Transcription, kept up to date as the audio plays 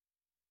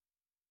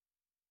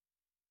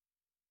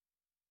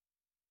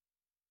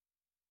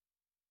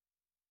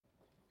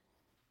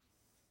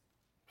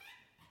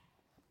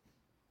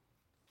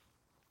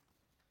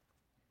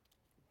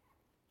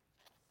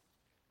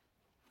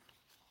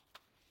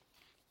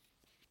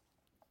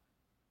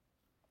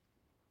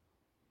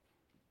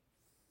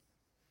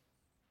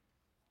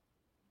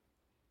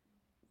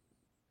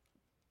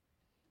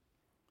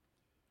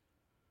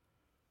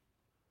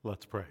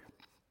Let's pray.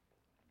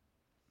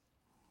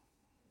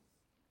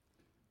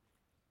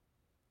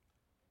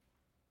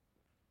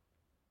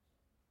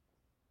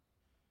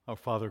 Our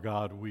Father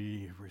God,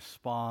 we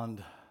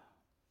respond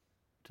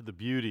to the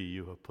beauty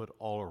you have put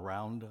all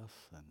around us,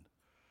 and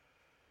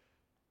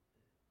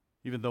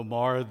even though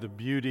Mara, the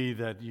beauty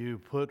that you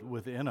put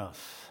within us,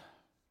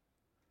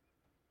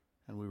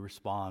 and we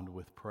respond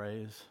with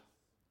praise.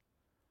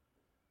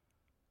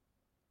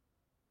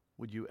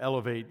 Would you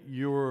elevate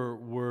your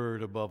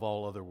word above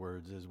all other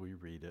words as we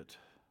read it?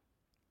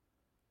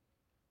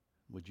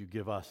 Would you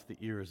give us the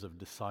ears of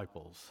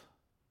disciples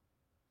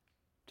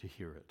to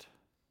hear it?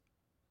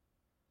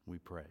 We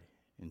pray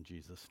in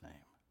Jesus' name.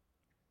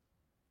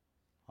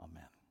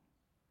 Amen.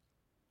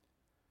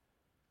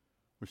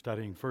 We're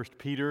studying 1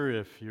 Peter,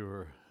 if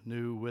you're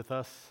new with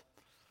us.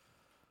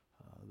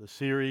 The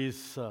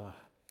series,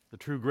 The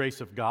True Grace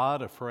of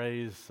God, a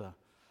phrase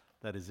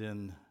that is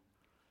in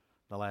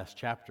the last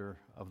chapter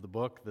of the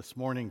book. This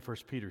morning, 1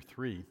 Peter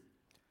 3,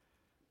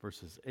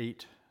 verses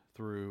 8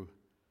 through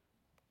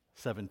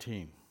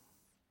 17.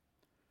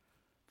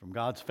 From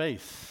God's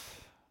face,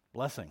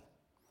 blessing.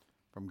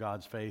 From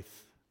God's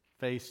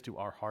face to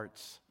our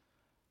hearts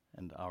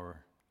and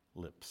our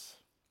lips.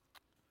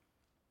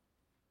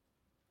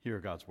 Hear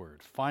God's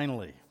word.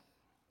 Finally,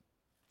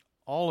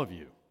 all of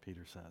you,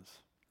 Peter says,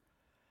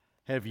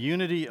 have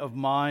unity of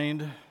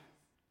mind,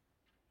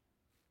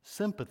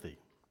 sympathy,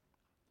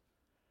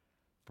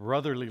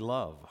 brotherly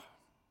love,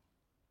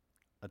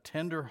 a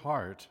tender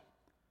heart,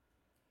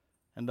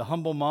 and a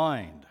humble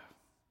mind.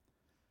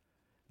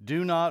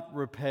 Do not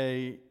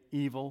repay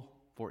evil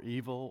for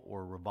evil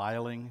or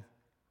reviling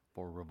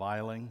for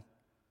reviling,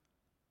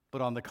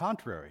 but on the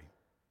contrary,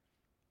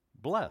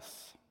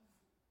 bless.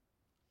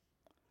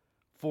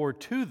 For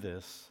to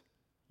this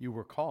you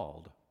were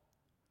called,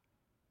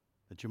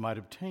 that you might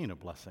obtain a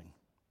blessing.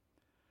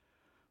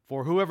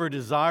 For whoever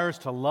desires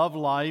to love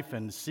life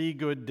and see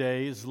good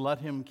days, let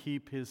him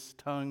keep his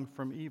tongue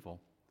from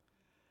evil,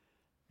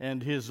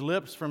 and his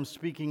lips from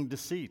speaking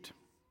deceit.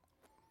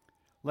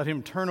 Let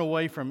him turn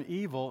away from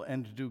evil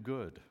and do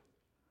good.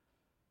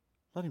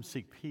 Let him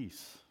seek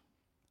peace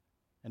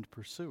and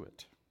pursue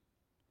it.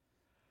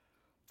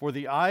 For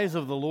the eyes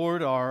of the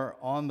Lord are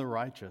on the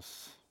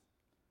righteous,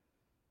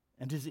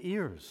 and his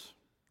ears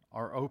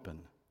are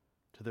open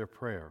to their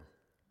prayer.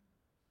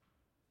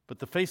 But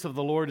the face of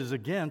the Lord is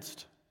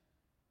against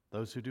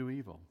those who do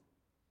evil.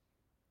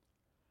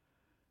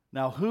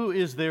 Now, who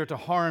is there to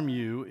harm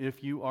you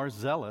if you are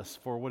zealous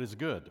for what is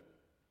good?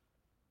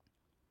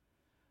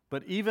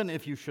 But even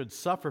if you should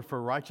suffer for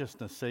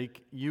righteousness'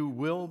 sake, you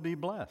will be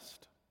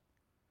blessed.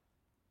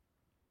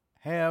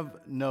 Have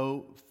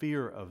no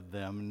fear of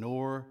them,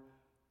 nor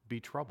be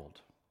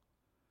troubled.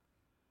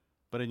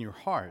 But in your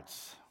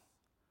hearts,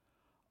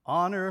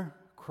 honor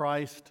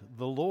Christ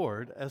the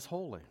Lord as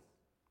holy,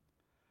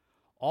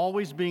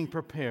 always being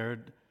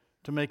prepared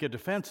to make a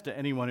defense to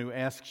anyone who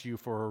asks you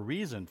for a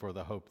reason for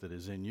the hope that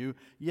is in you,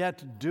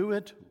 yet do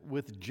it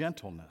with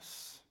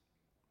gentleness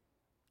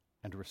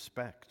and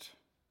respect,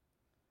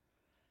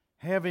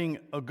 having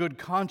a good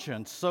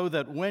conscience, so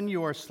that when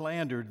you are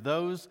slandered,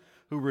 those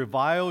who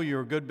revile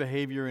your good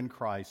behavior in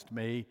Christ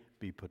may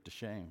be put to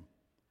shame.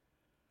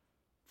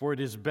 For it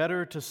is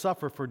better to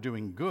suffer for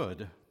doing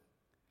good,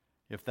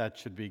 if that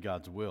should be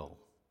God's will,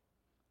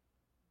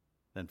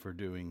 than for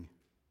doing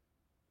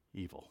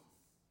evil.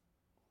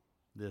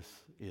 This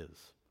is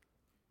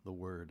the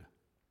word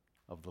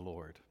of the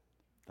Lord.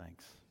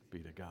 Thanks be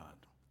to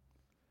God.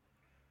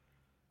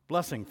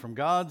 Blessing from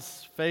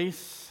God's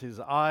face, his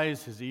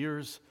eyes, his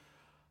ears,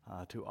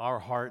 to our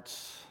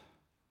hearts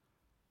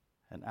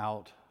and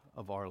out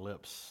of our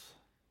lips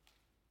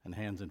and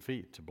hands and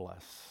feet to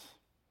bless.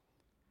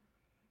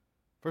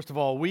 First of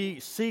all, we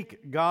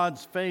seek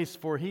God's face,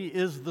 for he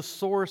is the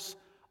source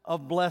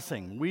of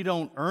blessing. We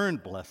don't earn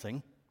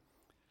blessing,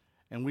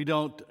 and we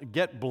don't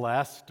get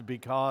blessed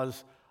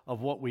because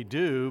of what we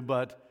do,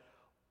 but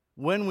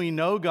when we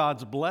know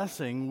God's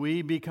blessing,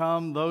 we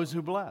become those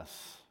who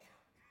bless.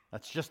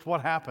 That's just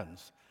what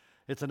happens.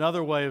 It's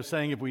another way of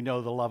saying if we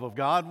know the love of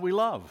God, we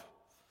love.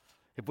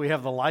 If we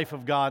have the life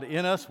of God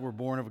in us, we're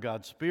born of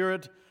God's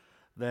Spirit,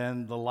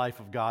 then the life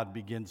of God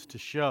begins to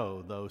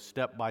show, though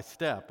step by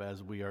step,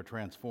 as we are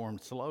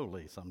transformed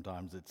slowly,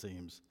 sometimes it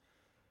seems,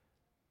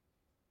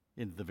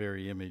 into the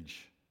very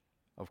image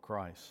of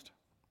Christ.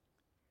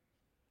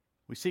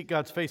 We seek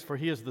God's face, for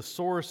he is the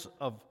source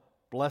of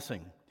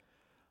blessing.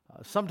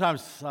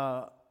 Sometimes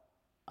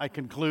I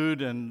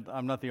conclude, and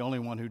I'm not the only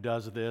one who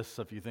does this.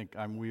 If you think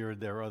I'm weird,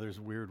 there are others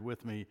weird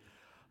with me.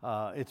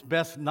 It's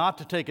best not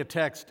to take a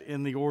text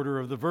in the order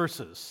of the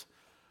verses,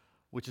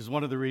 which is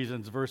one of the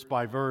reasons verse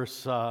by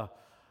verse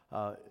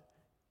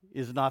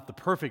is not the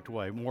perfect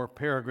way, more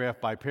paragraph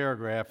by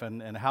paragraph,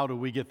 and how do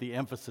we get the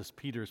emphasis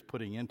Peter's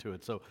putting into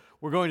it. So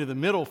we're going to the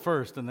middle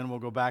first, and then we'll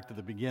go back to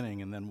the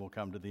beginning, and then we'll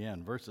come to the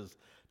end. Verses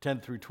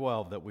 10 through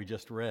 12 that we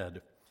just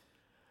read.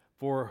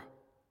 For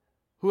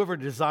whoever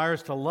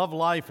desires to love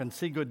life and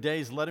see good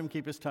days, let him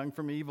keep his tongue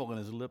from evil and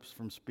his lips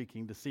from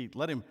speaking deceit.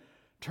 Let him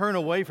turn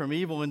away from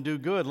evil and do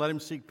good. Let him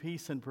seek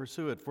peace and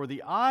pursue it. For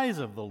the eyes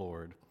of the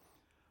Lord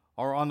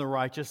are on the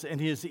righteous, and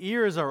his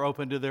ears are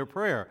open to their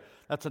prayer.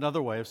 That's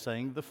another way of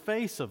saying the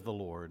face of the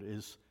Lord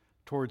is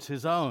towards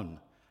his own.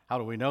 How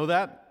do we know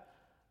that?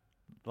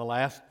 The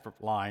last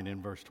line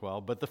in verse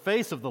 12. But the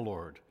face of the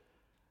Lord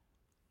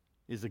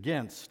is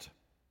against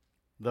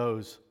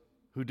those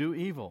who do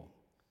evil.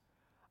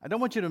 I don't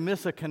want you to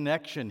miss a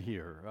connection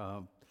here.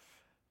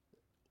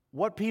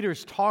 What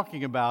Peter's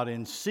talking about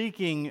in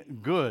seeking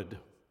good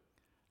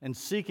and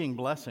seeking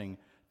blessing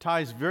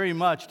ties very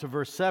much to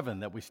verse 7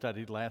 that we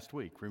studied last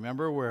week.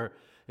 Remember where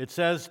it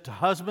says to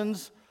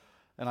husbands,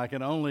 and I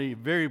can only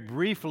very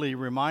briefly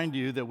remind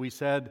you that we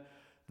said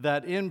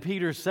that in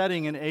Peter's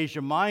setting in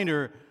Asia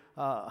Minor,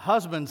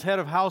 husbands, head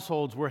of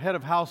households, were head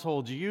of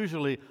households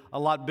usually a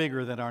lot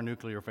bigger than our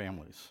nuclear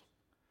families.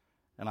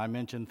 And I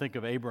mentioned, think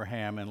of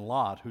Abraham and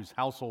Lot, whose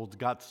households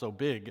got so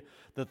big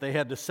that they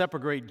had to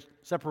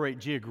separate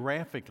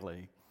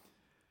geographically.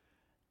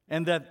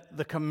 And that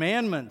the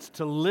commandments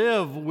to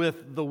live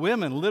with the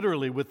women,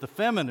 literally with the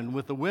feminine,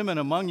 with the women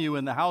among you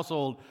in the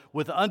household,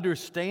 with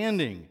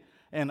understanding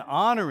and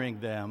honoring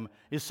them,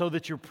 is so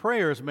that your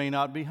prayers may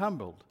not be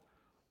humbled.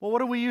 Well, what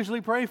do we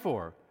usually pray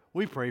for?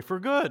 We pray for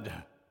good.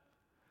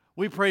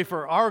 We pray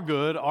for our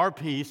good, our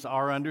peace,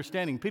 our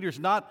understanding. Peter's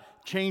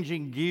not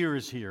changing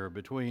gears here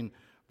between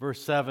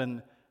verse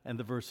 7 and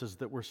the verses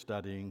that we're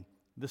studying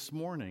this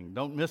morning.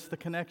 Don't miss the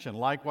connection.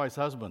 Likewise,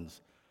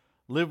 husbands,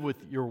 live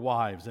with your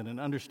wives in an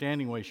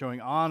understanding way,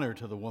 showing honor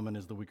to the woman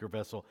as the weaker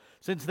vessel,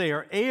 since they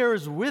are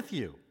heirs with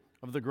you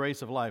of the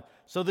grace of life,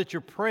 so that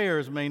your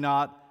prayers may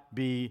not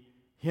be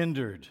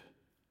hindered.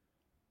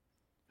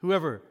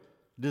 Whoever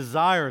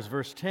desires,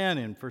 verse 10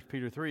 in 1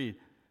 Peter 3,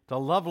 to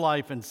love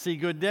life and see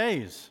good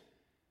days.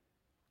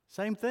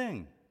 Same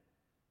thing.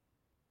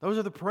 Those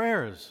are the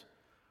prayers.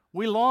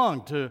 We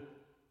long to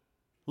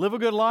live a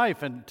good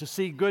life and to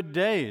see good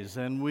days,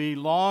 and we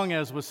long,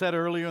 as was said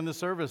earlier in the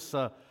service,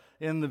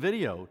 in the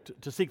video,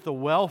 to seek the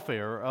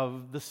welfare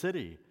of the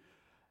city.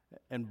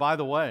 And by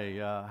the way,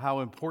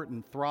 how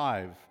important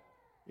Thrive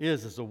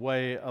is as a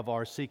way of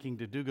our seeking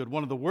to do good.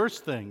 One of the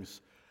worst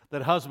things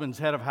that husbands,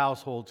 head of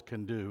households,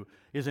 can do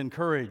is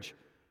encourage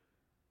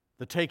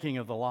the taking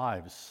of the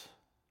lives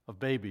of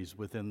babies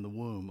within the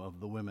womb of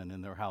the women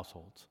in their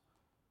households.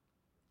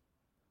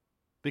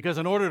 Because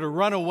in order to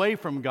run away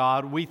from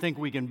God, we think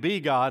we can be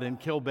God and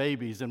kill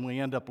babies, and we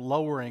end up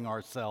lowering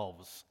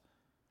ourselves.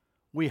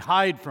 We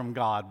hide from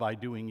God by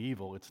doing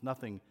evil. It's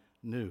nothing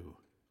new.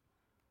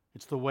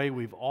 It's the way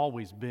we've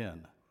always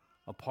been,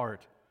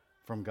 apart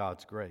from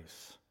God's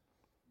grace.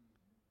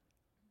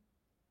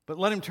 But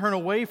let him turn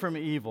away from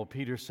evil,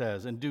 Peter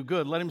says, and do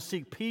good. Let him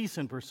seek peace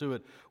and pursue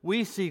it.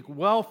 We seek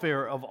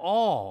welfare of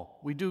all.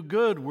 We do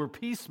good. We're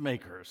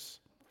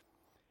peacemakers.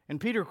 And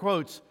Peter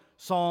quotes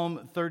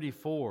Psalm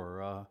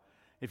 34.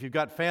 If you've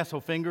got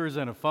facile fingers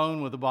and a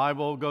phone with a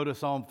Bible, go to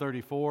Psalm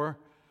 34.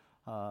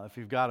 If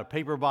you've got a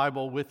paper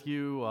Bible with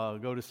you,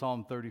 go to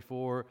Psalm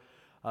 34.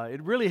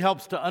 It really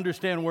helps to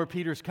understand where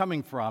Peter's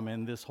coming from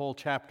in this whole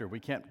chapter.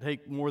 We can't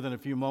take more than a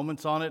few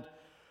moments on it,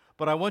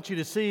 but I want you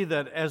to see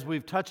that, as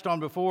we've touched on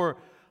before,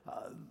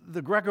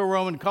 the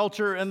Greco-Roman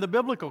culture and the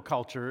biblical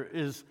culture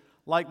is,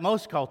 like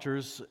most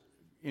cultures,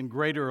 in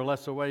greater or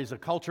lesser ways, a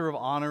culture of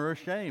honor or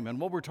shame. And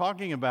what we're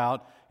talking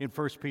about in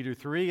 1 Peter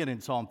 3 and in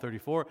Psalm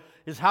 34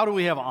 is, how do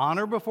we have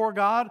honor before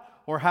God,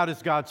 or how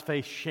does God's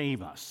face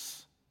shame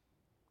us?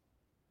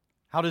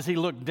 How does he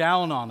look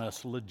down on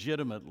us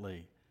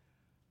legitimately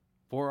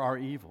for our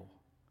evil?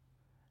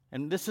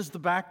 And this is the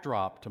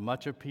backdrop to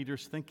much of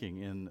Peter's thinking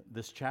in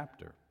this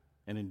chapter.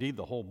 And indeed,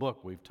 the whole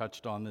book. We've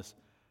touched on this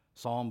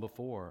psalm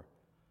before.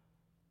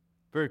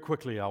 Very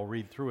quickly, I'll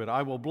read through it.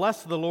 I will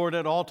bless the Lord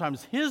at all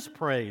times. His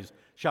praise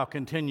shall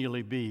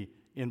continually be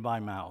in my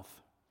mouth.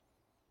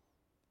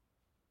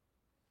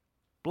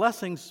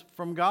 Blessings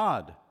from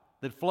God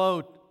that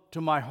flow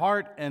to my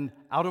heart and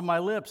out of my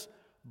lips.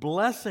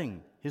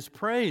 Blessing, his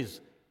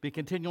praise, be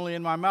continually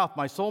in my mouth.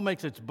 My soul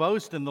makes its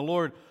boast in the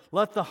Lord.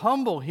 Let the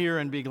humble hear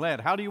and be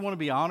glad. How do you want to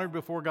be honored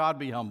before God?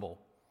 Be humble.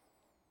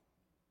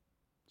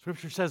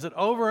 Scripture says it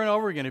over and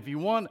over again. If you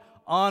want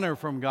honor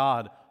from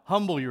God,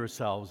 humble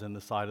yourselves in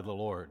the sight of the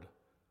Lord.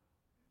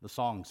 The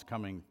song's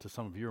coming to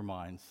some of your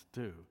minds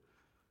too.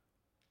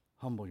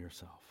 Humble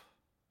yourself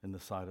in the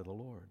sight of the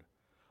Lord.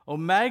 Oh,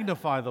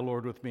 magnify the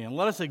Lord with me, and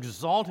let us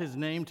exalt his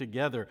name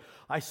together.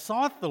 I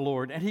sought the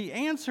Lord, and he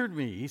answered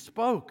me. He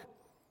spoke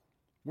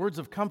words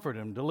of comfort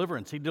and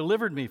deliverance. He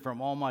delivered me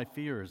from all my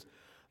fears.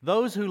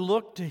 Those who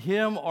look to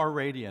him are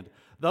radiant.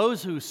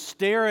 Those who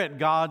stare at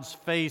God's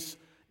face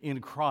in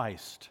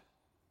Christ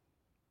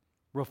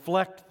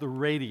reflect the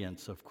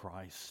radiance of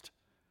Christ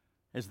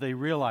as they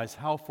realize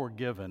how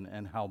forgiven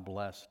and how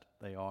blessed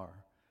they are.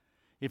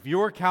 If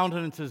your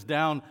countenance is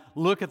down,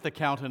 look at the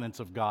countenance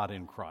of God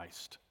in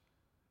Christ.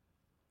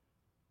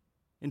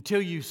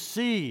 Until you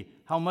see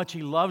how much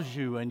he loves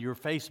you, and your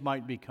face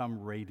might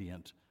become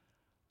radiant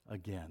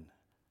again,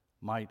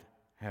 might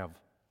have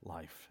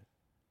life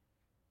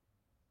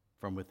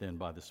from within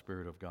by the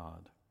Spirit of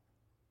God.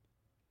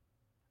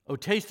 O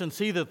taste and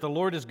see that the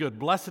Lord is good.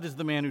 Blessed is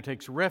the man who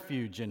takes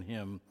refuge in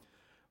him.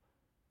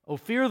 O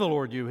fear the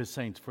Lord, you his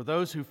saints, for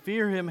those who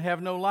fear him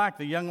have no lack.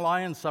 The young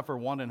lions suffer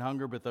want and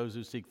hunger, but those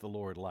who seek the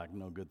Lord lack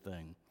no good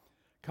thing.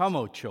 Come,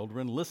 O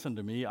children, listen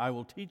to me. I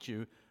will teach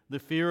you the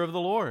fear of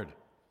the Lord.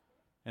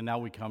 And now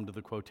we come to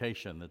the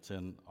quotation that's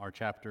in our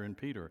chapter in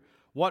Peter.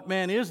 What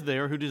man is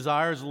there who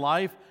desires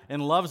life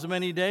and loves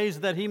many days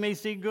that he may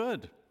see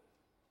good?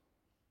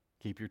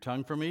 Keep your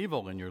tongue from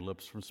evil and your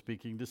lips from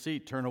speaking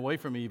deceit. Turn away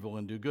from evil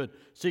and do good.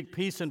 Seek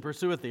peace and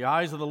pursue it. The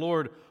eyes of the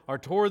Lord are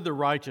toward the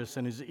righteous,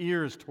 and his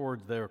ears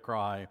toward their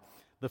cry.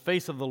 The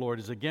face of the Lord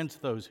is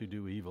against those who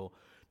do evil,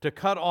 to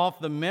cut off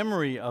the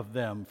memory of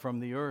them from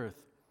the earth.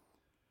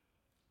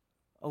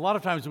 A lot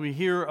of times we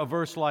hear a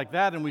verse like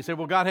that and we say,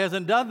 well, God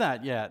hasn't done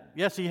that yet.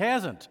 Yes, he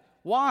hasn't.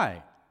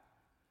 Why?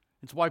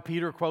 It's why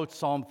Peter quotes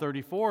Psalm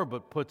 34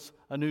 but puts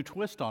a new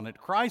twist on it.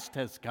 Christ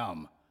has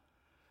come.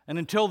 And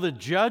until the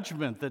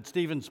judgment that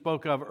Stephen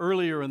spoke of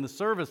earlier in the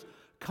service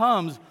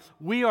comes,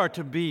 we are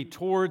to be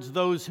towards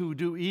those who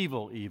do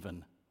evil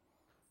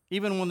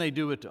even when they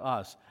do it to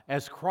us,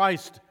 as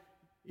Christ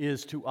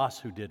is to us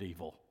who did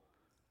evil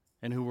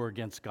and who were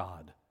against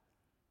God,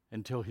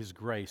 until his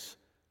grace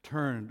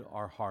turned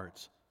our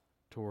hearts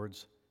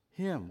towards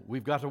him.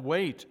 We've got to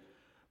wait,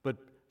 but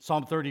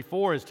Psalm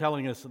 34 is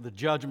telling us that the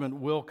judgment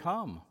will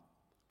come.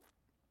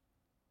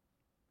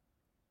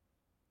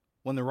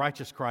 When the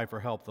righteous cry for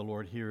help, the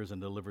Lord hears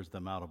and delivers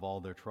them out of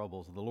all their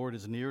troubles. The Lord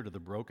is near to the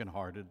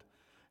brokenhearted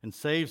and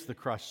saves the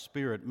crushed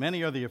spirit.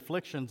 Many are the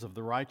afflictions of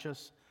the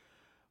righteous,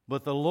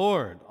 but the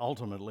Lord,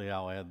 ultimately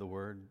I'll add the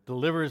word,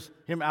 delivers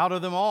him out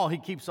of them all. He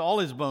keeps all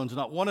his bones.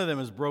 Not one of them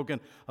is broken.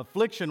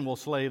 Affliction will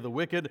slay the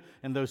wicked,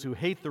 and those who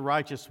hate the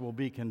righteous will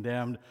be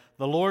condemned.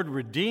 The Lord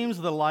redeems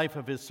the life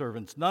of his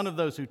servants. None of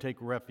those who take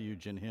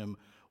refuge in him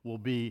will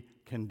be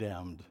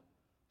condemned.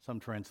 Some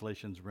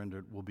translations render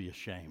it will be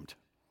ashamed.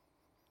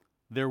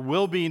 There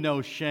will be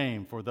no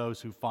shame for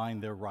those who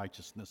find their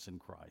righteousness in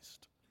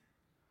Christ,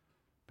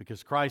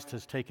 because Christ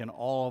has taken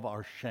all of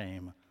our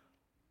shame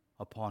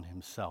upon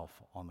himself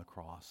on the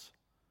cross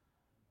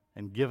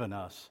and given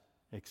us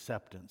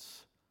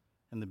acceptance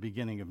and the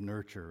beginning of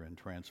nurture and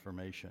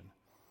transformation.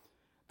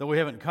 Though we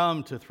haven't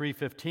come to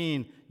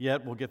 3:15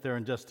 yet, we'll get there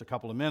in just a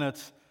couple of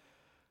minutes,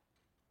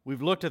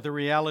 we've looked at the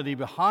reality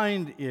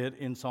behind it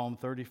in Psalm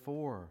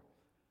 34.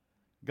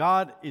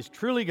 God is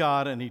truly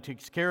God, and he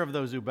takes care of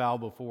those who bow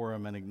before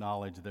him and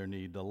acknowledge their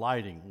need,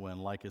 delighting when,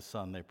 like his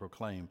son, they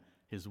proclaim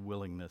his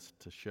willingness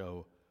to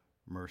show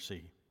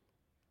mercy.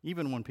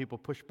 Even when people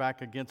push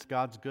back against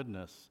God's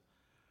goodness,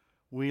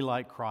 we,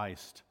 like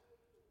Christ,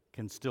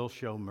 can still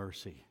show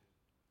mercy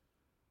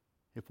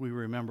if we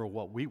remember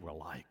what we were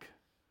like,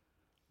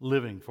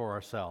 living for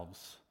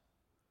ourselves,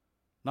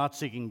 not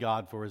seeking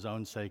God for his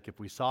own sake. If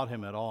we sought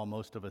him at all,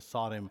 most of us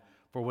sought him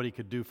for what he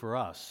could do for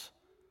us.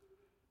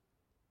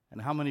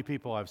 And how many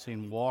people I've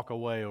seen walk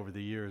away over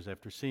the years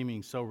after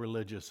seeming so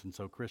religious and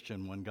so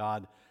Christian when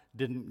God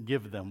didn't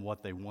give them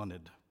what they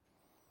wanted,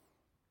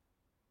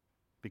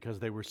 because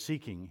they were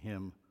seeking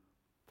him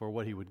for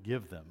what he would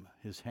give them,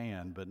 his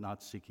hand, but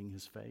not seeking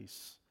his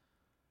face.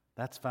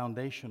 That's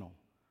foundational.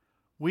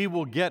 We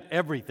will get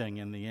everything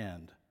in the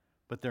end,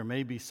 but there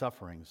may be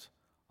sufferings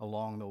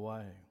along the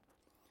way.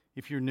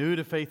 If you're new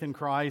to faith in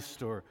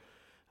Christ, or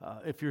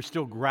if you're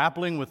still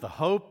grappling with the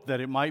hope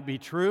that it might be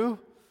true,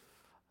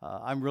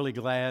 I'm really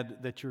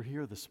glad that you're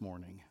here this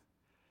morning.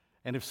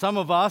 And if some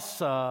of us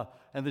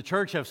and the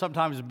church have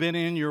sometimes been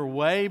in your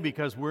way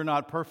because we're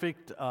not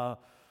perfect,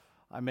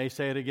 I may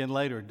say it again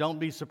later, don't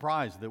be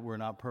surprised that we're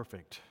not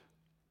perfect,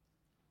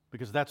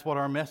 because that's what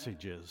our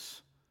message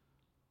is.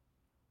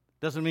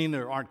 Doesn't mean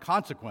there aren't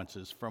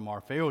consequences from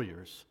our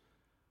failures,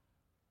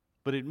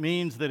 but it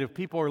means that if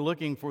people are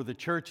looking for the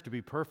church to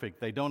be perfect,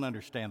 they don't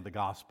understand the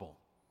gospel.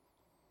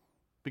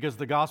 Because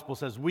the gospel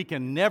says we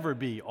can never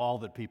be all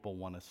that people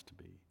want us to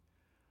be.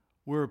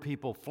 We're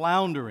people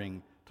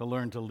floundering to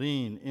learn to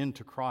lean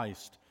into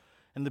Christ.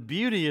 And the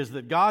beauty is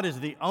that God is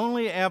the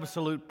only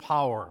absolute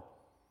power.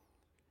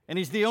 And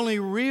he's the only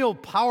real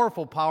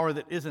powerful power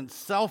that isn't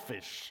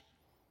selfish.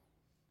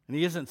 And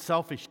he isn't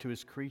selfish to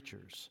his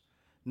creatures.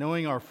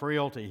 Knowing our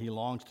frailty, he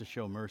longs to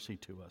show mercy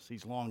to us.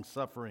 He's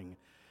long-suffering.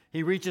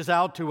 He reaches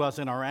out to us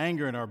in our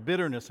anger and our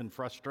bitterness and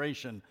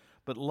frustration,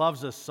 but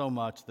loves us so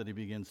much that he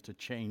begins to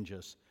change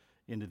us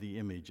into the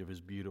image of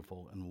his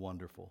beautiful and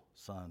wonderful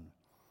Son.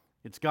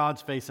 It's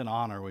God's face and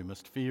honor we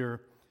must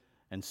fear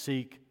and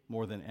seek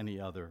more than any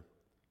other,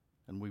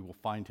 and we will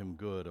find him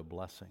good, a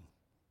blessing.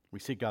 We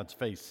seek God's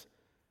face.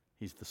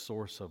 He's the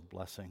source of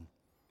blessing.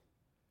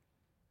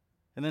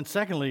 And then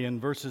secondly, in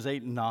verses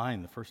 8 and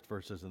 9, the first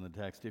verses in the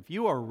text, if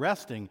you are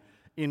resting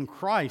in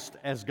Christ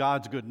as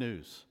God's good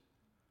news,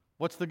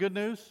 what's the good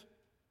news?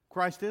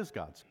 Christ is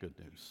God's good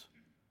news.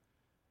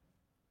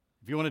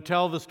 If you want to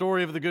tell the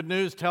story of the good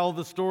news, tell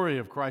the story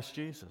of Christ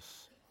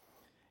Jesus.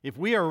 If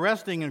we are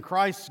resting in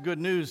Christ's good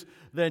news,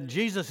 then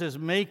Jesus is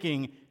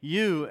making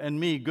you and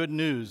me good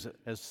news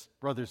as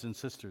brothers and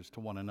sisters to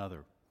one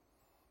another.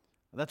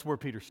 That's where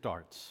Peter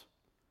starts.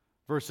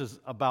 Verses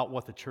about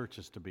what the church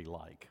is to be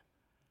like.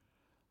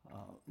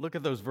 Look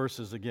at those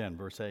verses again,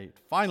 verse 8.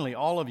 Finally,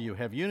 all of you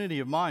have unity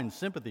of mind,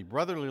 sympathy,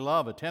 brotherly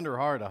love, a tender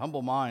heart, a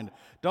humble mind.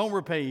 Don't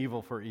repay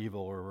evil for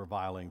evil or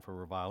reviling for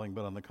reviling,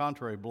 but on the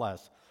contrary,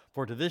 bless.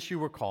 For to this you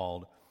were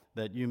called,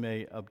 that you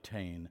may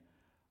obtain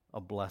a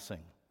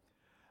blessing.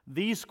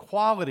 These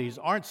qualities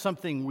aren't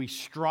something we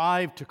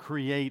strive to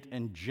create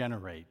and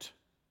generate.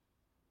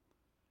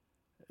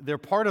 They're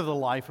part of the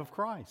life of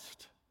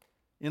Christ,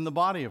 in the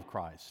body of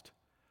Christ.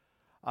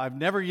 I've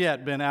never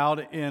yet been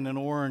out in an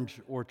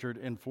orange orchard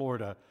in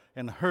Florida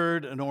and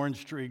heard an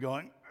orange tree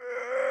going,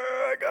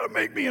 I gotta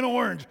make me an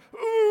orange.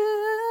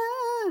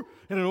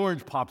 And an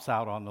orange pops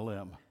out on the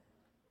limb.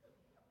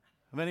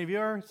 Have any of you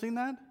ever seen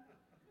that?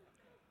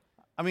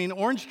 I mean,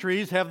 orange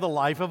trees have the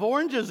life of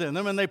oranges in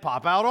them, and they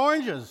pop out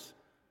oranges.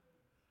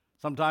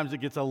 Sometimes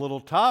it gets a little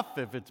tough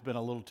if it's been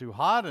a little too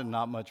hot and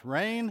not much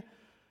rain.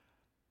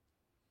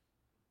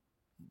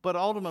 But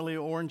ultimately,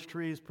 orange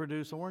trees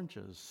produce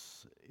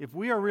oranges. If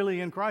we are really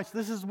in Christ,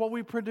 this is what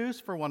we produce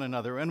for one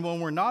another. And when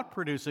we're not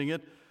producing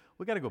it,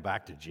 we got to go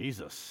back to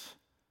Jesus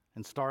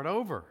and start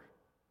over.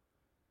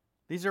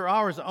 These are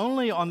ours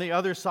only on the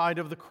other side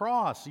of the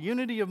cross.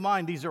 Unity of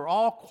mind, these are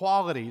all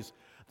qualities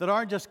that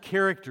aren't just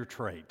character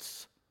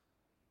traits.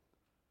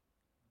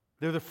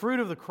 They're the fruit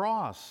of the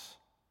cross.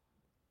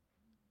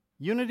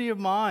 Unity of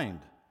mind.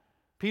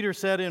 Peter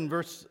said in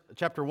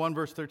chapter 1,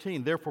 verse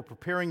 13, therefore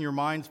preparing your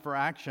minds for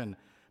action,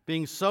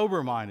 being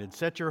sober-minded,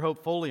 set your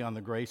hope fully on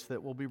the grace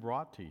that will be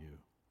brought to you.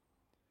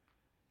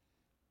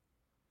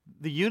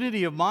 The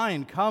unity of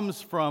mind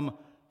comes from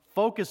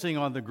focusing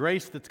on the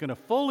grace that's going to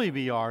fully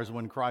be ours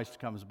when Christ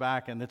comes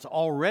back, and that's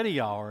already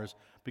ours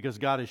because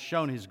God has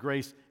shown His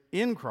grace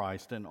in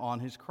Christ and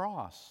on His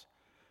cross.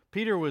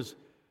 Peter was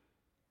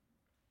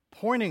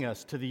pointing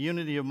us to the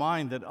unity of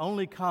mind that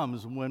only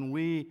comes when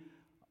we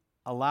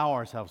allow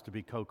ourselves to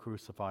be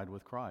co-crucified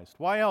with Christ.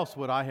 Why else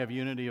would I have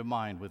unity of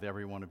mind with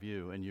every one of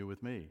you and you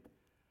with me?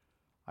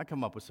 I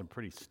come up with some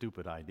pretty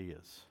stupid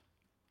ideas,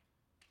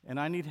 and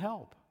I need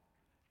help.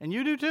 And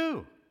you do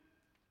too.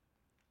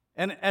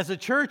 And as a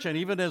church, and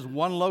even as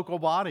one local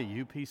body,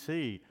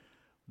 UPC,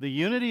 the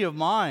unity of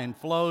mind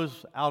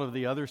flows out of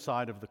the other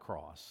side of the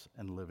cross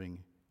and living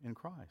in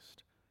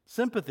Christ.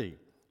 Sympathy,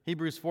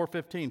 Hebrews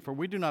 4:15, for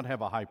we do not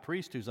have a high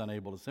priest who's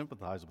unable to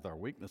sympathize with our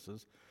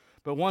weaknesses,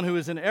 but one who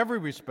is in every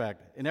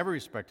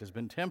respect has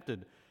been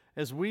tempted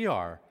as we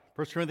are.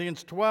 1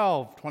 Corinthians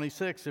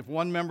 12:26, if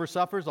one member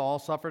suffers, all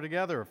suffer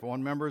together. If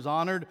one member is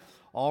honored,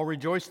 all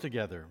rejoice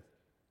together.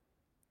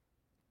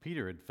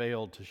 Peter had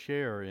failed to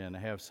share and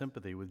have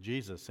sympathy with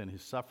Jesus in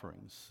his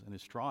sufferings and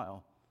his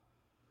trial.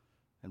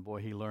 And boy,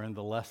 he learned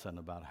the lesson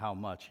about how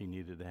much he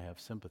needed to have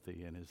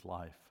sympathy in his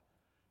life,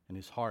 in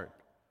his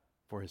heart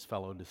for his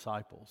fellow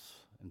disciples,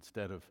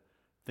 instead of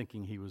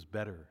thinking he was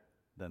better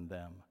than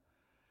them.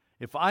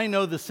 If I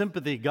know the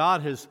sympathy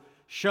God has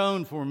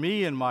shown for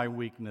me in my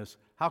weakness,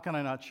 how can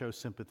I not show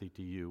sympathy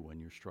to you when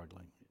you're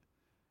struggling?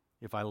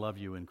 If I love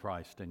you in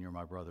Christ and you're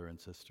my brother and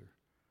sister,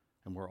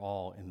 and we're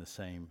all in the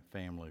same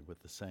family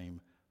with the same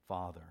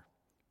Father.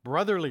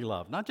 Brotherly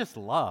love, not just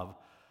love.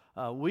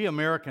 We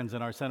Americans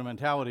in our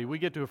sentimentality, we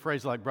get to a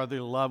phrase like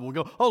brotherly love, and we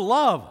go, oh,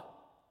 love.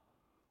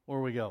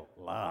 Or we go,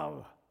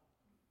 love.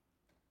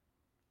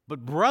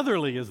 But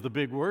brotherly is the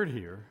big word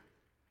here.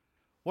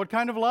 What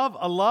kind of love?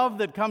 A love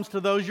that comes to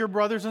those you're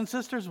brothers and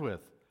sisters with.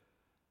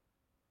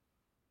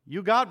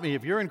 You got me.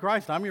 If you're in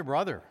Christ, I'm your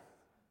brother.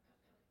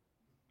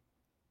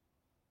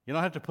 You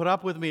don't have to put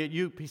up with me at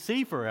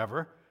UPC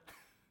forever.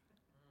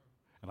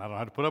 And I don't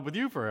have to put up with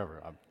you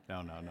forever.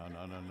 No.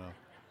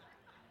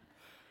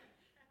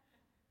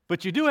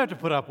 But you do have to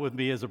put up with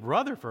me as a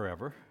brother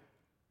forever.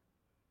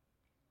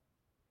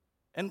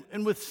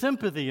 And with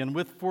sympathy and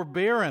with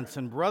forbearance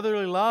and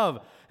brotherly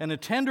love and a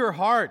tender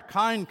heart,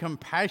 kind,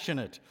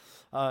 compassionate.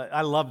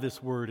 I love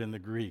this word in the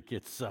Greek.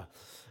 It's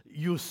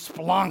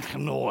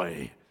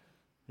eusplanchoi.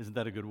 Isn't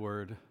that a good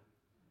word?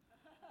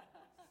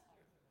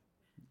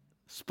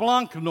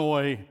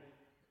 Splanchnoi.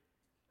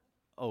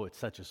 Oh, it's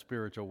such a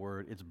spiritual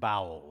word. It's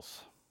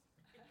bowels.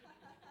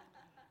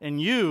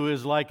 And you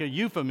is like a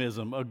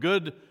euphemism, a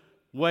good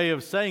way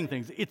of saying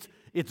things.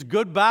 It's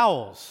good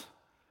bowels.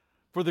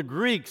 For the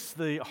Greeks,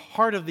 the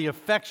heart of the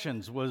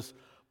affections was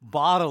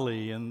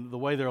bodily in the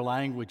way their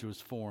language was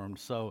formed.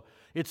 So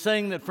it's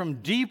saying that from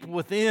deep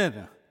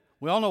within,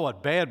 we all know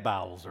what bad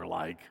bowels are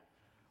like.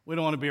 We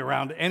don't want to be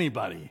around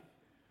anybody.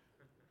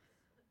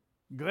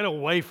 Get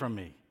away from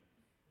me.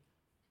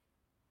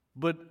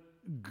 But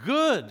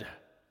good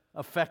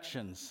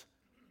affections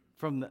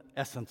from the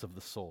essence of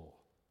the soul,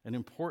 an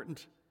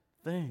important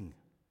thing.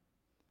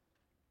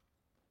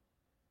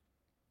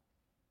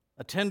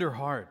 A tender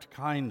heart,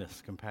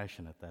 kindness,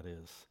 compassionate, that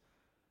is.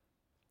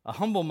 A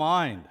humble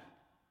mind.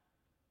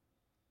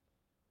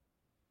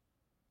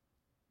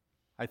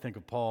 I think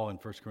of Paul in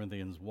 1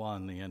 Corinthians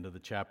 1, the end of the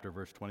chapter,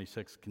 verse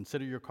 26.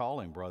 Consider your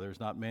calling, brothers.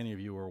 Not many of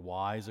you are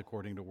wise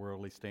according to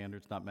worldly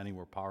standards. Not many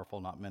were powerful.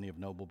 Not many of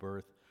noble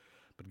birth.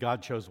 But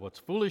God chose what's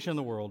foolish in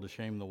the world to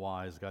shame the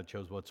wise. God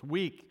chose what's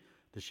weak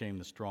to shame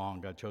the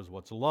strong. God chose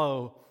what's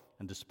low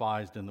and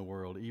despised in the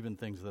world, even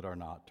things that are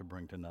not, to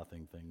bring to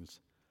nothing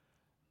things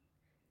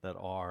that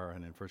are.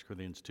 And in 1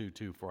 Corinthians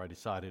 2:2, for I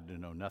decided to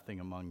know nothing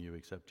among you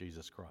except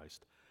Jesus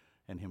Christ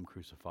and him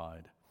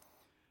crucified.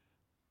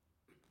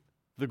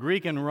 The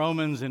Greek and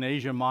Romans in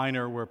Asia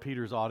Minor, where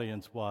Peter's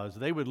audience was,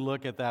 they would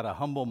look at that, a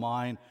humble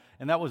mind,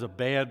 and that was a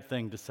bad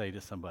thing to say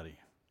to somebody.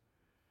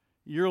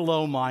 You're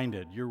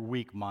low-minded, you're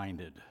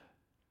weak-minded.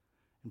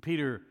 And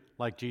Peter,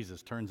 like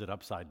Jesus, turns it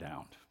upside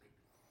down.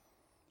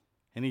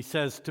 And he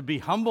says, to be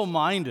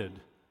humble-minded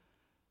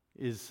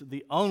is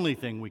the only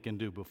thing we can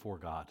do before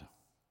God,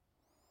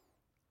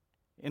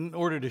 in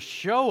order to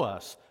show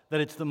us that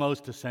it's the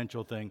most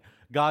essential thing.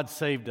 God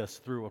saved us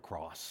through a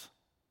cross,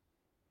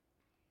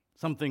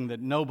 something that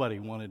nobody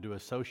wanted to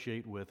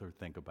associate with or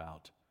think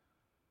about.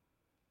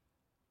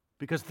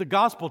 Because the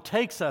gospel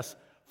takes us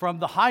from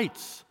the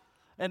heights.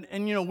 And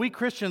you know, we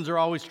Christians are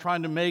always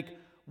trying to make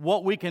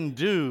what we can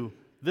do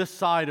this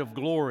side of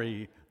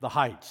glory the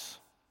heights.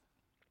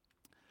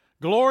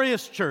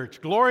 Glorious church,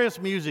 glorious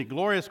music,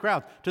 glorious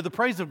crowds. To the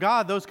praise of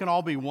God, those can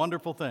all be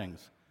wonderful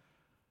things.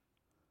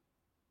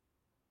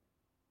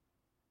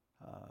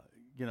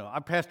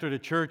 I pastored a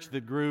church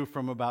that grew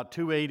from about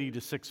 280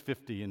 to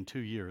 650 in 2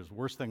 years.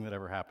 Worst thing that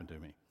ever happened to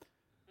me.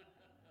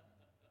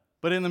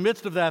 But in the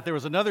midst of that, there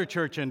was another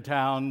church in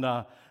town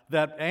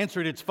that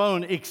answered its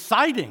phone,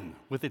 exciting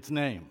with its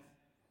name.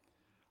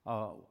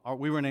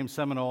 We were named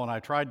Seminole, and I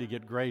tried to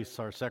get Grace,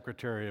 our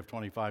secretary of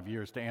 25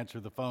 years, to answer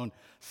the phone,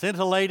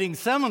 scintillating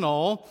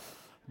Seminole,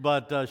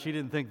 but she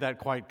didn't think that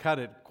quite cut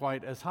it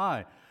quite as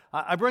high.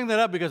 I bring that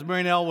up because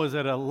Mary Nell was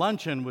at a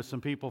luncheon with some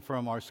people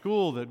from our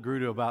school that grew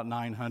to about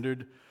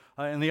 900.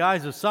 In the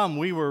eyes of some,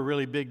 we were a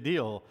really big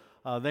deal.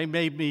 They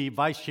made me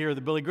vice chair of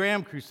the Billy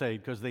Graham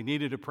Crusade because they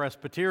needed a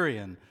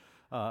Presbyterian,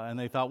 and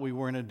they thought we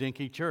were in a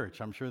dinky church.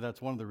 I'm sure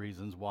that's one of the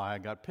reasons why I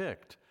got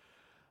picked.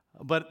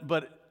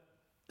 But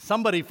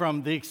somebody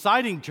from the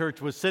exciting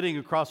church was sitting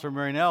across from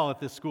Mary Nell at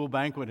this school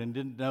banquet and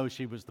didn't know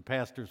she was the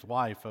pastor's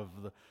wife of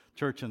the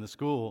church and the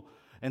school,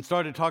 and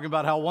started talking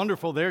about how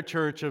wonderful their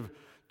church of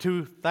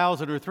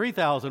 2,000 or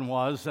 3,000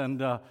 was,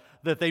 and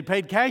that they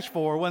paid cash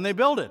for when they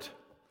built it.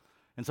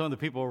 And some of the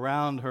people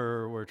around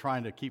her were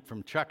trying to keep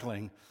from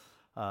chuckling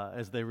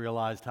as they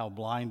realized how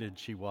blinded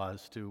she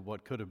was to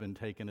what could have been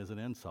taken as an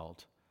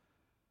insult.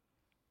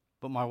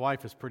 But my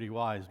wife is pretty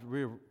wise.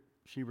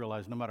 She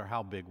realized no matter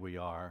how big we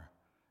are,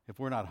 if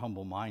we're not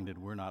humble-minded,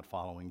 we're not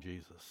following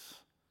Jesus.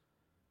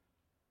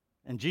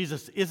 And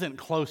Jesus isn't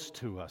close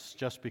to us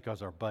just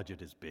because our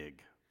budget is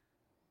big,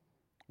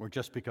 or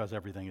just because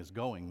everything is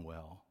going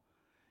well.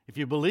 If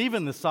you believe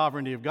in the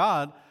sovereignty of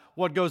God,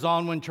 what goes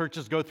on when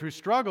churches go through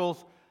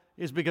struggles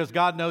is because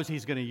God knows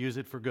He's going to use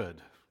it for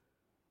good,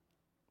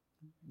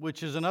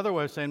 which is another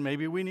way of saying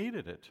maybe we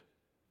needed it.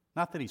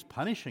 Not that He's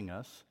punishing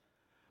us,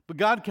 but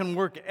God can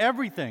work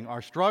everything,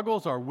 our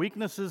struggles, our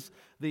weaknesses,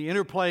 the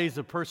interplays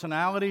of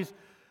personalities,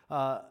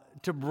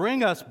 to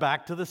bring us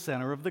back to the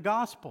center of the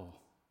gospel.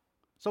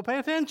 So pay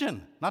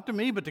attention, not to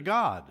me, but to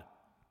God.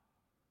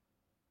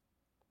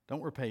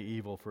 Don't repay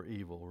evil for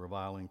evil,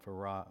 reviling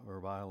for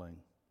reviling.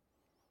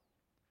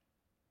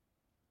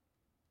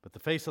 But the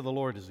face of the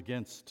Lord is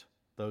against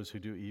those who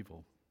do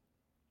evil.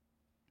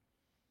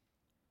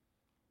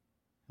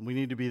 And we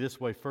need to be this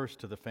way first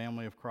to the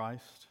family of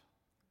Christ.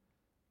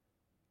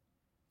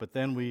 But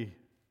then we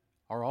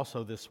are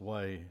also this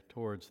way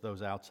towards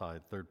those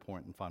outside, third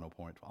point and final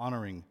point,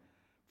 honoring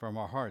from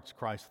our hearts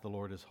Christ the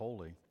Lord is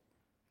holy.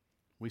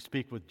 We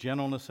speak with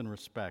gentleness and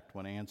respect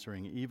when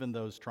answering even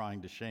those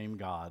trying to shame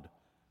God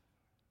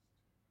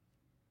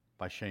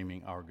by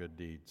shaming our good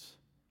deeds.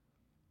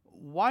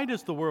 Why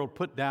does the world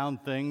put down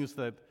things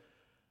that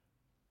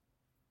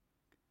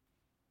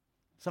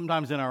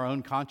sometimes in our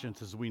own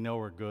consciences we know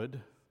are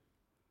good,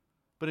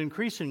 but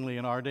increasingly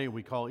in our day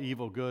we call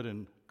evil good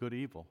and good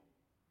evil?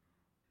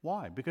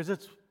 Why? Because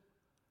it's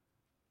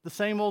the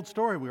same old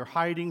story. We're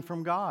hiding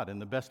from God, and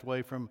the best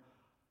way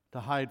to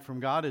hide from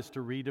God is to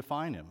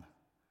redefine Him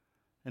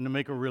and to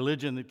make a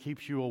religion that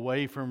keeps you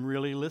away from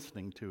really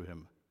listening to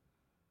Him.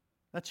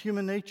 That's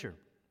human nature.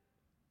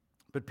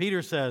 But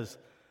Peter says,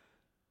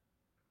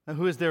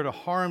 who is there to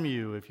harm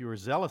you if you are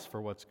zealous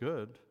for what's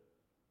good?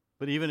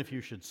 But even if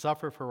you should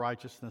suffer for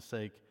righteousness'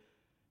 sake,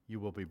 you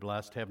will be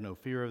blessed. Have no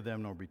fear of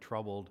them, nor be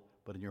troubled,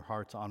 but in your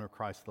hearts honor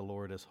Christ the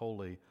Lord as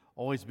holy.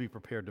 Always be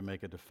prepared to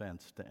make a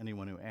defense to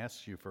anyone who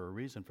asks you for a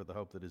reason for the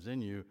hope that is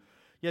in you.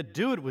 Yet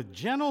do it with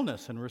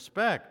gentleness and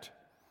respect.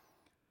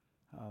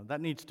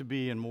 That needs to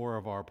be in more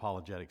of our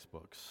apologetics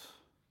books.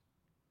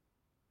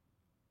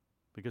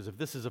 Because if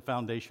this is a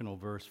foundational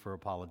verse for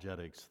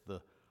apologetics, the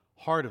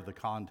heart of the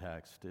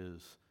context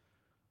is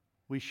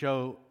we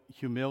show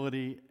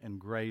humility and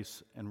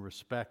grace and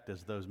respect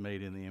as those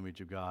made in the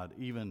image of God,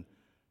 even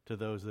to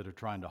those that are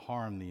trying to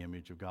harm the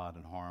image of God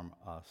and harm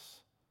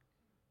us.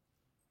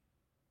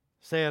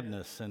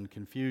 Sadness and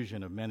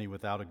confusion of many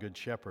without a good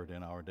shepherd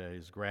in our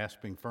days,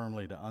 grasping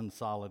firmly to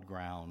unsolid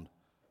ground.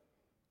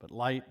 But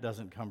light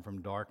doesn't come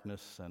from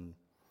darkness, and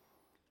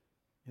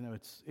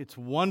it's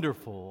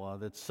wonderful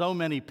that so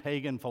many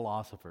pagan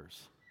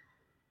philosophers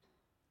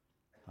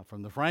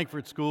from the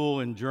Frankfurt School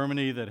in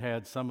Germany that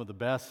had some of the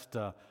best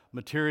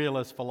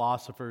materialist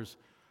philosophers.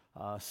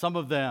 Some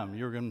of them,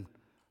 Jürgen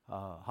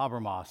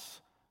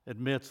Habermas,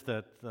 admits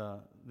that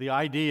the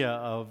idea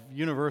of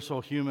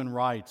universal human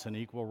rights and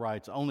equal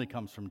rights only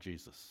comes from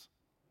Jesus.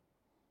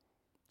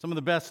 Some of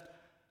the best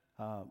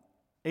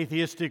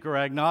atheistic or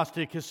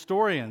agnostic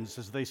historians,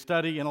 as they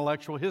study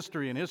intellectual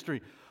history and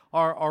history,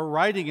 are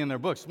writing in their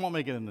books. It won't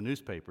make it in the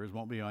newspapers,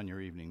 won't be on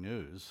your evening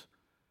news.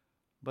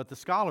 But the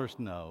scholars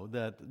know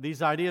that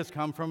these ideas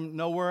come from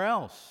nowhere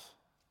else.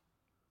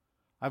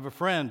 I have a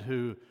friend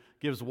who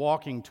gives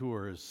walking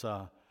tours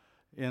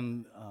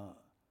in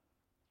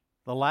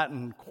the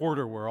Latin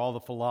Quarter, where all the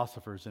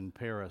philosophers in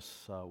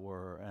Paris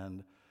were,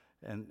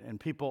 and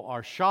people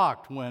are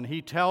shocked when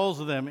he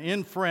tells them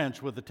in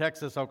French with the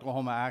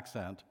Texas-Oklahoma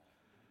accent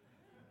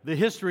the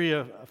history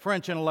of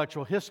French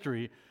intellectual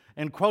history,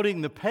 and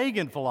quoting the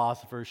pagan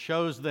philosophers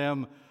shows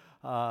them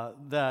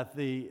that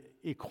the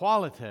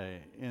equality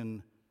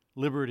in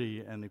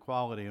liberty and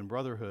equality and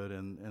brotherhood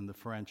and the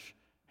French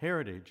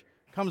heritage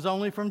comes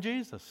only from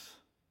Jesus.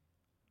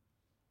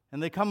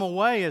 And they come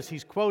away as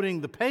he's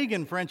quoting the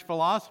pagan French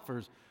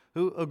philosophers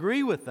who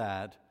agree with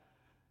that.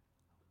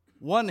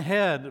 One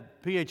head,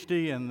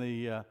 PhD in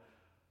the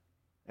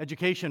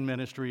education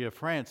ministry of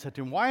France, said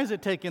to him, "Why is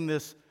it taking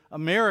this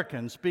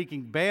American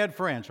speaking bad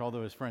French,"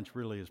 although his French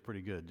really is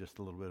pretty good, just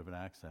a little bit of an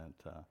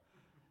accent.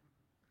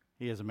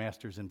 He has a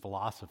master's in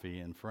philosophy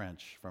in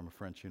French from a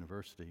French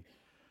university.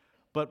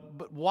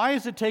 But why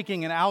is it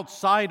taking an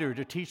outsider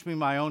to teach me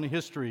my own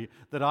history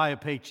that I, a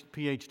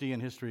PhD in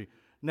history,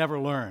 never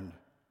learned?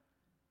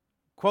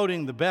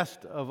 Quoting the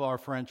best of our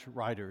French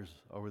writers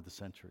over the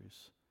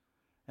centuries.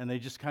 And they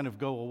just kind of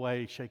go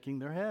away shaking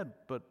their head,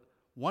 but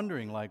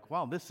wondering like,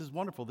 wow, this is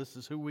wonderful. This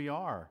is who we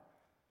are.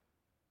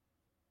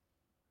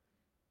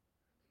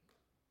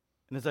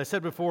 And as I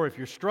said before, if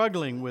you're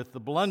struggling with the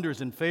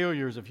blunders and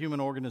failures of human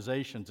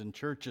organizations and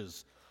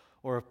churches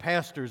or of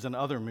pastors and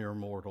other mere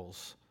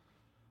mortals,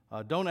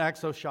 don't act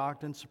so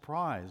shocked and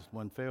surprised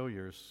when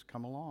failures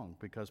come along,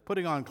 because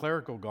putting on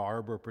clerical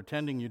garb or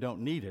pretending you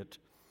don't need it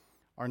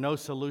are no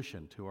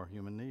solution to our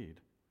human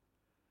need.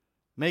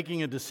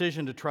 Making a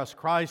decision to trust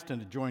Christ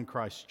and to join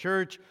Christ's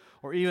church,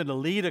 or even to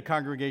lead a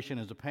congregation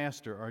as a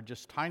pastor, are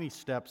just tiny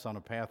steps on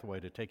a pathway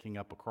to taking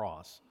up a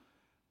cross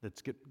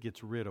that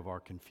gets rid of our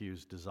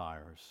confused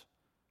desires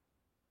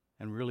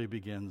and really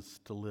begins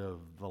to live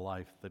the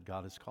life that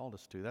God has called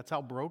us to. That's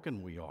how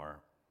broken we are.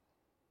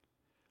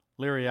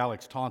 Larry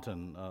Alex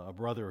Taunton, a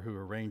brother who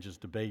arranges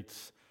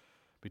debates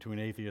between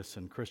atheists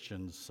and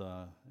Christians,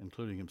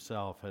 including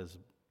himself, has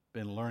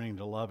been learning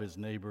to love his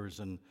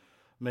neighbors and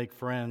make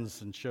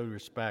friends and show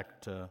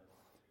respect to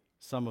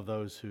some of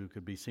those who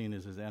could be seen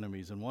as his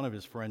enemies. And one of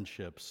his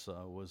friendships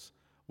was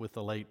with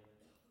the late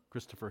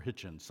Christopher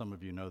Hitchens. Some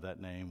of you know that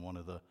name, one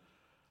of the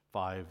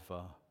 5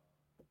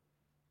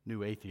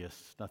 new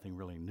atheists. Nothing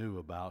really new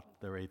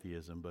about their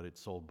atheism, but it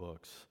sold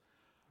books.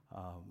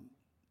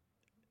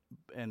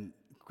 And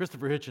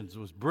Christopher Hitchens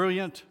was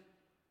brilliant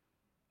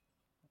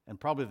and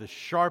probably the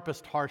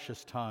sharpest,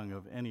 harshest tongue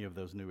of any of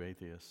those new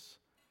atheists.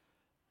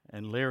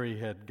 And Larry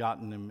had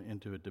gotten him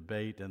into a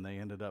debate, and they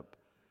ended up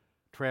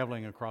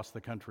traveling across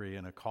the country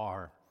in a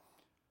car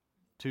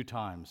 2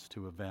 times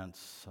to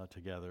events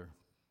together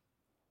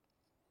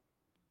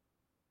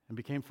and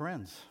became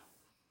friends.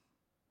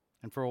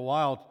 And for a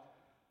while,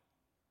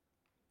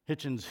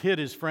 Hitchens hid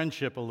his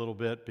friendship a little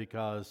bit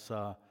because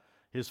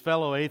his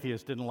fellow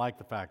atheists didn't like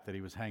the fact that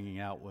he was hanging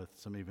out with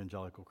some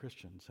evangelical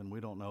Christians, and we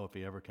don't know if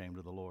he ever came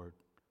to the Lord.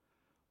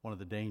 One of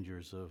the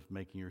dangers of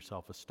making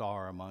yourself a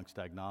star amongst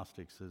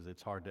agnostics is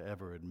it's hard to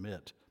ever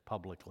admit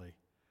publicly,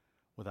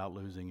 without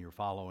losing your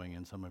following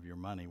and some of your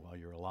money while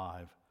you're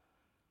alive,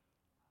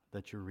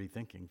 that you're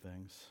rethinking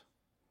things.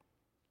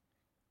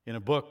 In a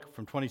book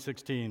from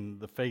 2016,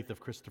 The Faith of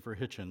Christopher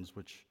Hitchens,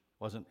 which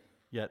wasn't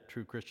yet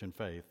true Christian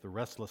faith, The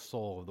Restless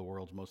Soul of the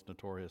World's Most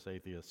Notorious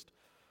Atheist,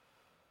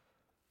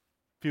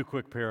 a few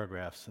quick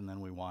paragraphs, and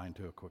then we wind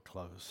to a quick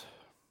close.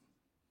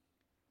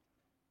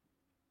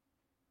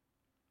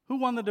 Who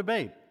won the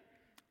debate?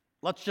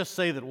 Let's just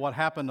say that what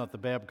happened at the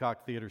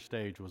Babcock Theater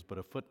stage was but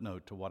a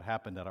footnote to what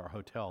happened at our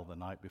hotel the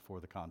night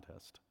before the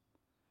contest.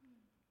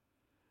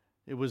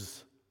 It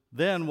was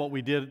then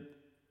we did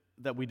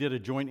a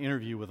joint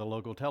interview with a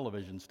local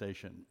television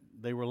station.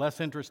 They were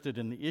less interested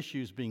in the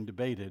issues being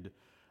debated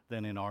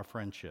than in our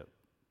friendship.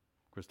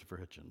 Christopher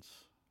Hitchens,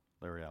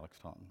 Larry Alex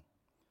Taunton.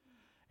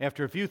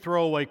 After a few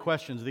throwaway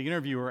questions, the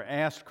interviewer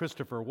asked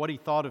Christopher what he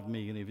thought of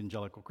me, an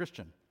evangelical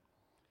Christian.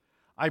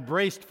 I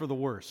braced for the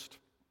worst.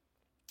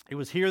 It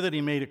was here that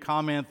he made a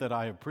comment that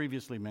I have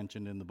previously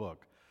mentioned in the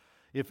book.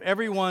 If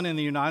everyone in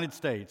the United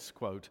States,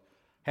 quote,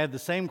 had the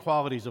same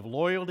qualities of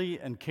loyalty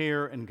and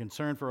care and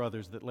concern for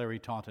others that Larry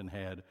Taunton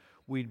had,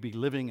 we'd be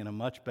living in a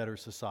much better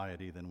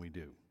society than we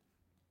do.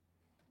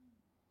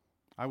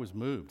 I was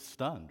moved,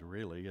 stunned,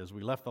 really. As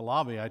we left the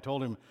lobby, I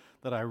told him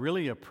that I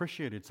really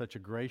appreciated such a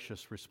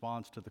gracious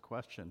response to the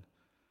question.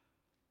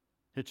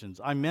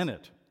 Hitchens, I meant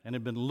it and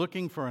had been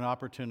looking for an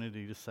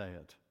opportunity to say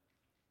it.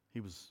 He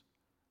was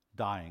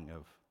dying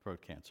of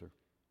throat cancer.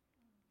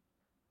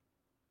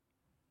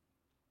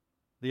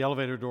 The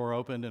elevator door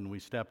opened and we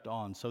stepped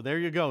on. "So there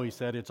you go," he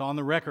said. "It's on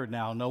the record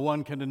now. No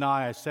one can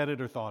deny I said it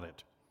or thought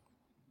it."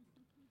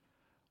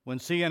 When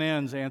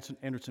CNN's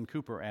Anderson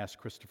Cooper asked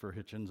Christopher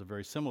Hitchens a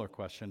very similar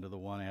question to the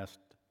one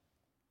asked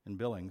in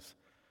Billings,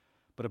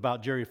 but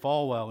about Jerry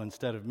Falwell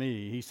instead of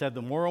me, he said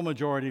the moral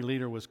majority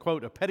leader was,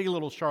 quote, "a petty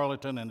little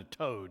charlatan and a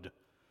toad."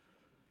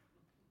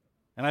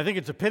 And I think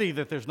it's a pity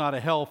that there's not a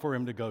hell for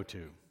him to go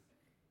to.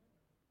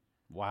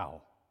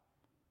 Wow.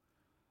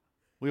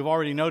 We've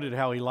already noted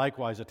how he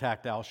likewise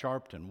attacked Al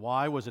Sharpton.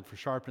 Why? Was it for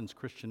Sharpton's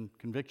Christian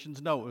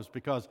convictions? No, it was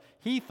because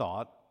he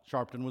thought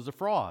Sharpton was a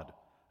fraud,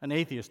 an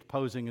atheist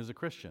posing as a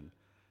Christian.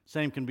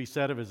 Same can be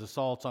said of his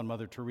assaults on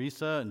Mother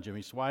Teresa and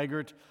Jimmy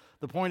Swaggart.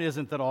 The point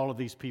isn't that all of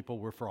these people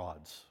were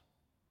frauds.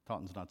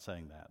 Taunton's not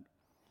saying that.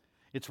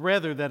 It's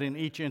rather that in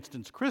each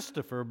instance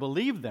Christopher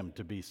believed them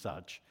to be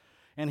such,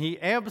 and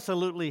he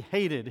absolutely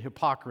hated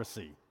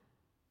hypocrisy.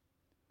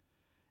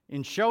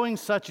 In showing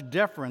such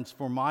deference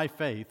for my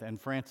faith and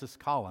Francis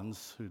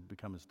Collins, who'd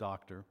become his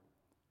doctor,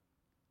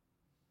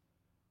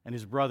 and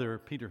his brother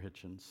Peter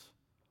Hitchens,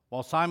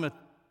 while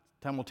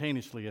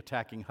simultaneously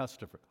attacking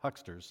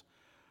hucksters,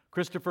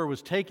 Christopher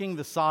was taking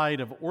the side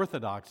of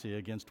orthodoxy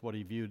against what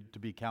he viewed to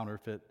be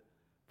counterfeit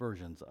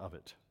versions of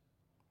it.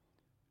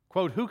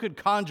 Quote, "Who could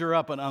conjure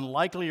up an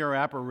unlikelier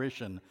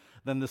apparition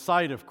than the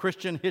sight of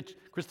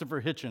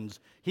Christopher Hitchens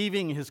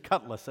heaving his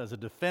cutlass as a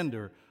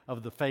defender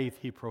of the faith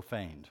he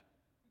profaned?"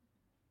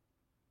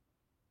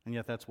 And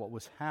yet that's what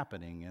was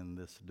happening in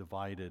this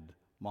divided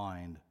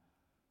mind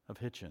of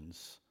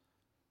Hitchens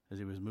as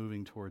he was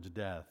moving towards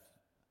death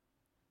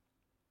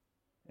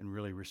and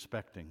really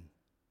respecting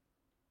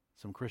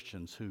some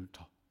Christians who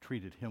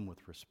treated him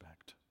with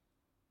respect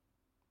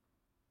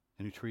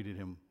and who treated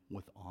him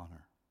with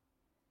honor.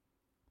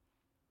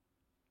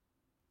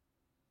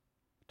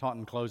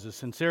 Taunton closes,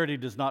 "Sincerity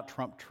does not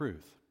trump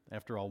truth.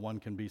 After all, one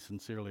can be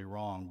sincerely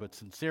wrong, but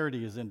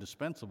sincerity is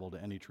indispensable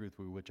to any truth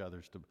we wish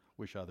others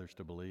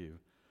to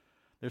believe.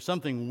 There's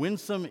something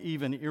winsome,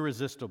 even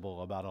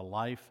irresistible, about a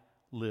life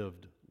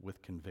lived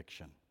with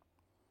conviction."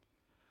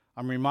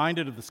 I'm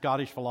reminded of the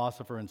Scottish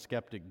philosopher and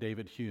skeptic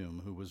David Hume,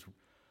 who was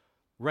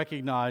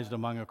recognized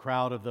among a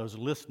crowd of those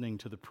listening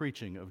to the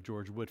preaching of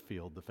George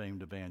Whitefield, the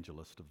famed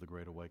evangelist of the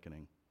Great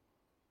Awakening.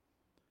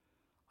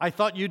 "I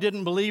thought you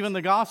didn't believe in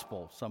the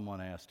gospel,"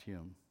 someone asked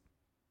Hume.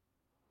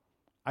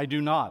 "I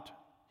do not,"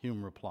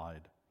 Hume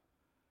replied.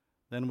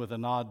 Then with a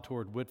nod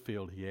toward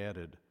Whitefield, he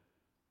added,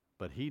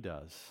 "But he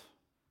does."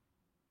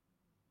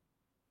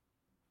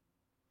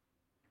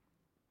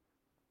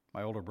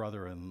 My older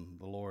brother in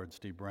the Lord,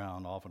 Steve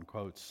Brown, often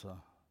quotes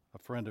a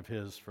friend of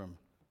his from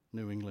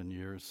New England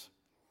years.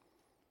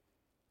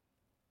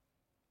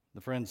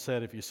 The friend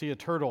said, "If you see a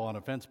turtle on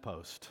a fence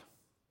post,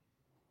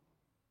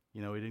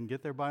 you know he didn't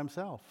get there by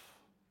himself.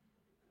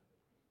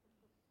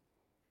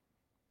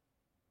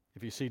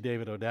 If you see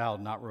David O'Dowd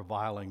not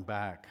reviling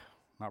back,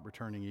 not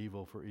returning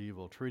evil for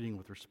evil, treating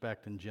with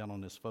respect and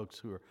gentleness folks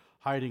who are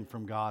hiding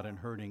from God and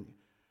hurting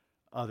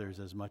others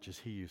as much as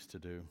he used to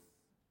do,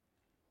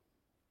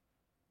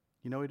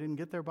 you know he didn't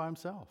get there by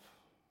himself."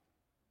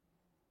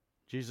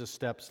 Jesus'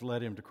 steps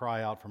led him to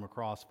cry out from a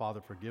cross,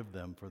 "Father, forgive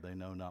them, for they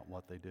know not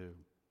what they do."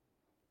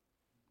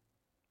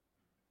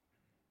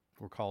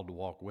 We're called to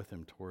walk with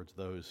him towards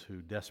those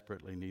who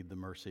desperately need the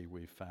mercy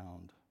we've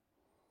found.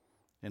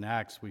 In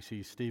Acts, we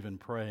see Stephen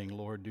praying,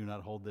 "Lord, do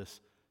not hold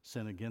this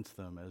sin against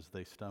them," as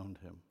they stoned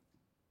him.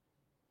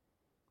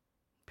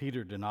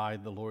 Peter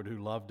denied the Lord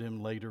who loved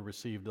him, later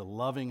received a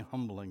loving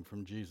humbling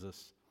from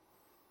Jesus,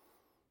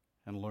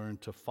 and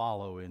learned to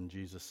follow in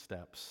Jesus'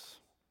 steps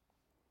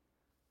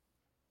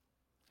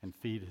and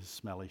feed his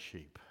smelly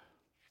sheep,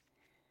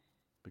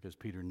 because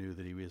Peter knew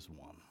that he is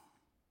one.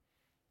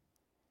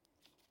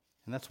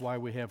 And that's why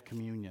we have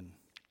communion.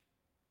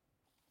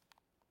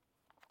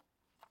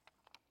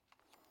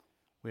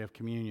 We have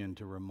communion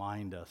to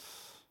remind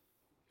us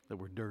that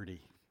we're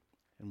dirty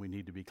and we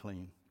need to be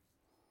clean.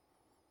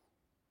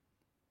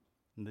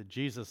 And that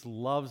Jesus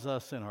loves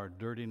us in our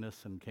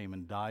dirtiness and came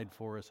and died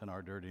for us in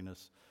our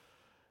dirtiness,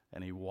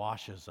 and he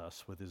washes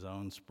us with his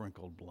own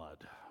sprinkled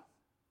blood,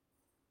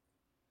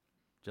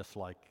 just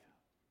like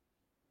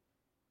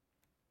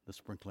the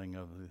sprinkling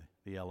of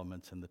the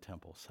elements in the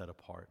temple set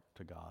apart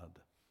to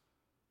God.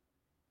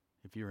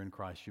 If you're in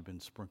Christ, you've been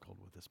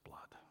sprinkled with his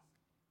blood,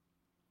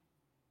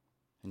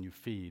 and you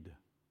feed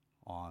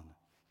on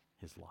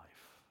his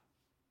life.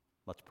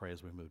 Let's pray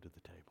as we move to the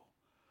table.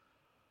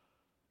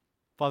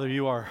 Father,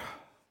 you are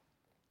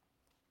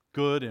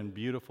good and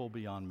beautiful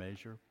beyond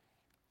measure.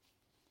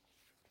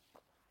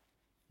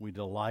 We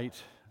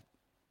delight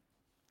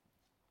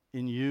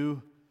in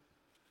you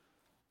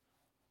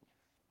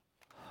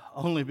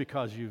only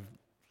because you've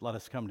let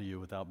us come to you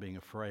without being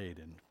afraid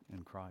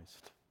in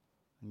Christ.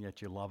 And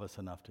yet you love us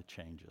enough to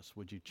change us.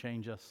 Would you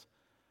change us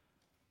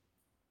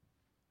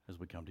as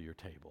we come to your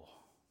table?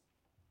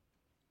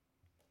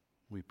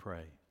 We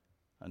pray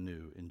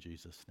anew in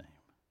Jesus' name.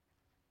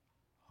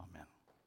 Amen.